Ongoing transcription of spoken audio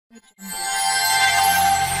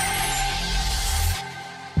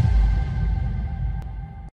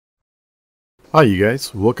Hi you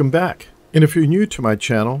guys, welcome back. And if you're new to my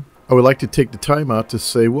channel, I would like to take the time out to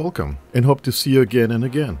say welcome and hope to see you again and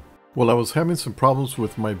again. Well, I was having some problems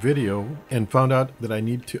with my video and found out that I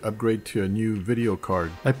need to upgrade to a new video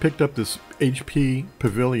card. I picked up this HP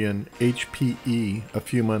Pavilion HPE a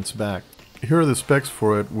few months back. Here are the specs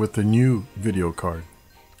for it with the new video card.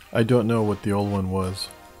 I don't know what the old one was.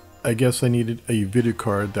 I guess I needed a video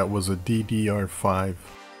card that was a DDR5.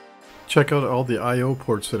 Check out all the I/O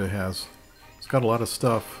ports that it has. It's got a lot of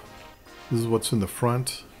stuff. This is what's in the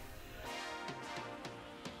front.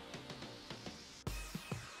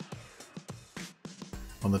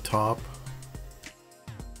 On the top.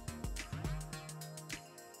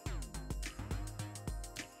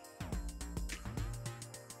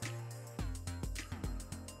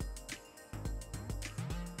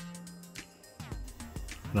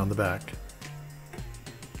 And on the back.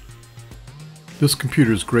 This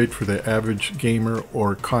computer is great for the average gamer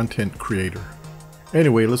or content creator.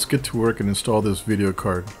 Anyway, let's get to work and install this video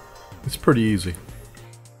card. It's pretty easy.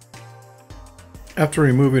 After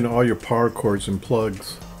removing all your power cords and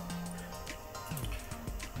plugs,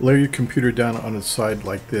 lay your computer down on its side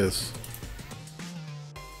like this.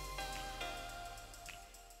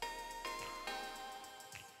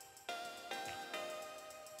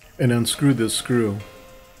 And unscrew this screw.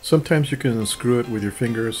 Sometimes you can unscrew it with your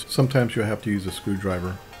fingers, sometimes you'll have to use a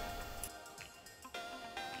screwdriver.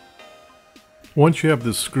 Once you have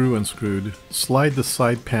this screw unscrewed, slide the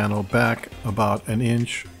side panel back about an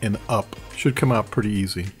inch and up. Should come out pretty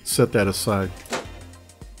easy. Set that aside.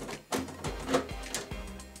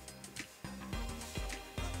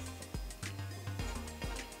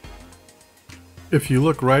 If you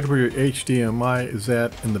look right where your HDMI is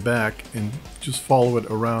at in the back and just follow it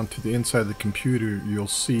around to the inside of the computer, you'll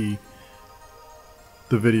see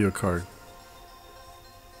the video card.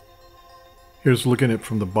 Here's looking at it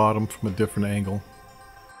from the bottom from a different angle.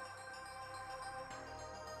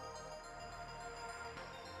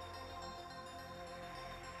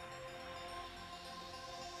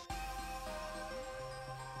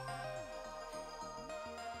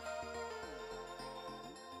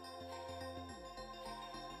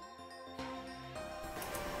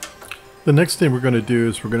 The next thing we're going to do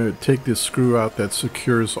is we're going to take this screw out that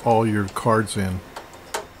secures all your cards in.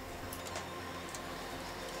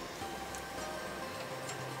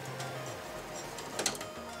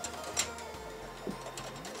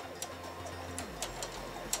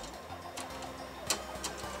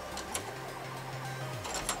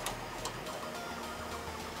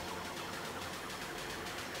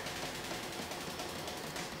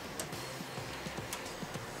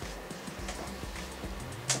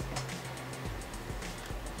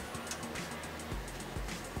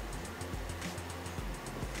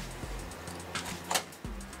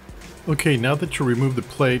 Okay, now that you remove the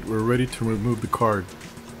plate, we're ready to remove the card.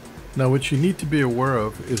 Now what you need to be aware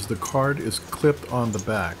of is the card is clipped on the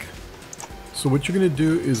back. So what you're going to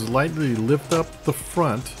do is lightly lift up the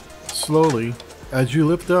front, slowly. As you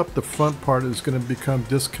lift up, the front part is going to become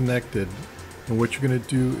disconnected. And what you're going to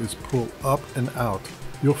do is pull up and out.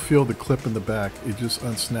 You'll feel the clip in the back, it just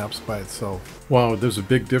unsnaps by itself. Wow, there's a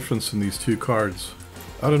big difference in these two cards.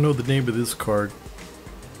 I don't know the name of this card.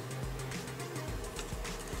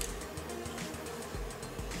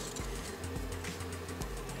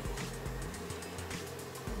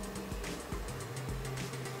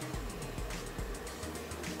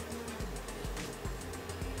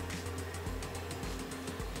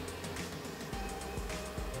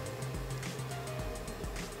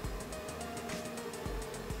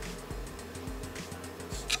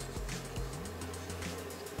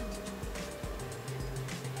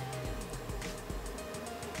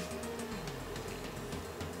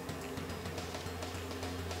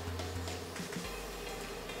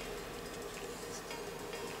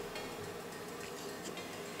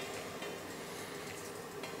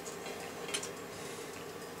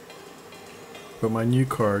 But my new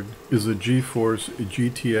card is a GeForce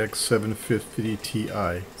GTX 750 Ti.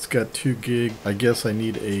 It's got 2 gig. I guess I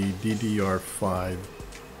need a DDR5.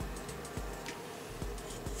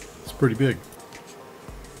 It's pretty big.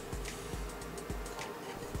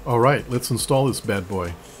 Alright, let's install this bad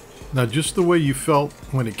boy. Now just the way you felt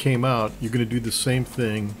when it came out, you're going to do the same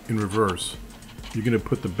thing in reverse. You're going to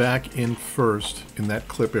put the back in first in that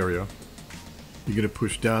clip area. You're going to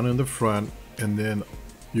push down in the front and then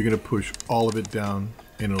you're going to push all of it down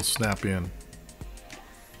and it'll snap in.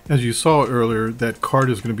 As you saw earlier, that card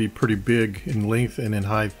is going to be pretty big in length and in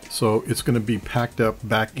height, so it's going to be packed up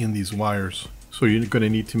back in these wires. So you're going to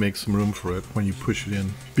need to make some room for it when you push it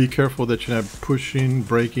in. Be careful that you're not pushing,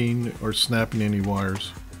 breaking, or snapping any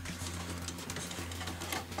wires.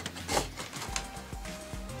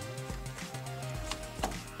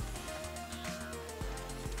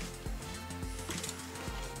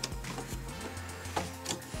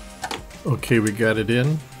 Okay, we got it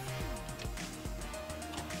in.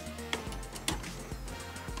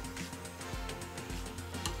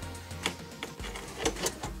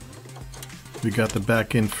 We got the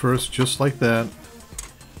back end first, just like that.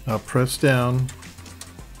 Now press down.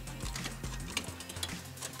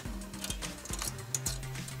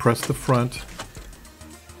 Press the front.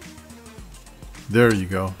 There you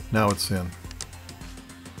go. Now it's in.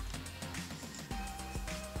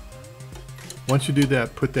 Once you do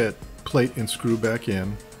that, put that plate and screw back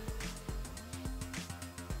in.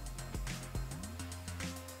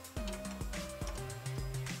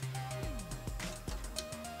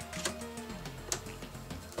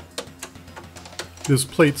 This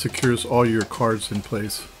plate secures all your cards in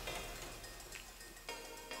place.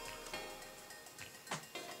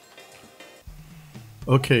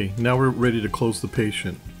 Okay, now we're ready to close the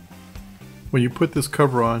patient. When you put this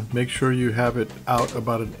cover on, make sure you have it out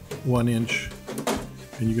about 1 inch.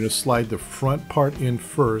 And you're going to slide the front part in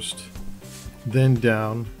first, then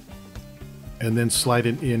down, and then slide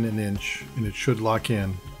it in 1 inch, and it should lock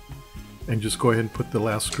in. And just go ahead and put the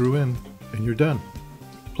last screw in, and you're done.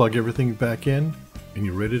 Plug everything back in, and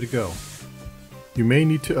you're ready to go. You may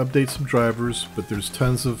need to update some drivers, but there's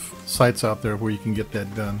tons of sites out there where you can get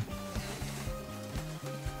that done.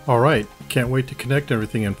 Alright, can't wait to connect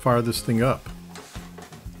everything and fire this thing up.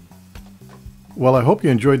 Well, I hope you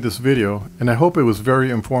enjoyed this video, and I hope it was very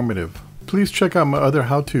informative. Please check out my other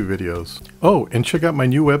how-to videos. Oh, and check out my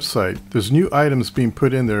new website. There's new items being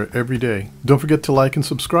put in there every day. Don't forget to like and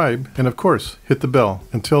subscribe, and of course, hit the bell.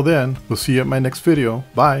 Until then, we'll see you at my next video.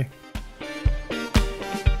 Bye!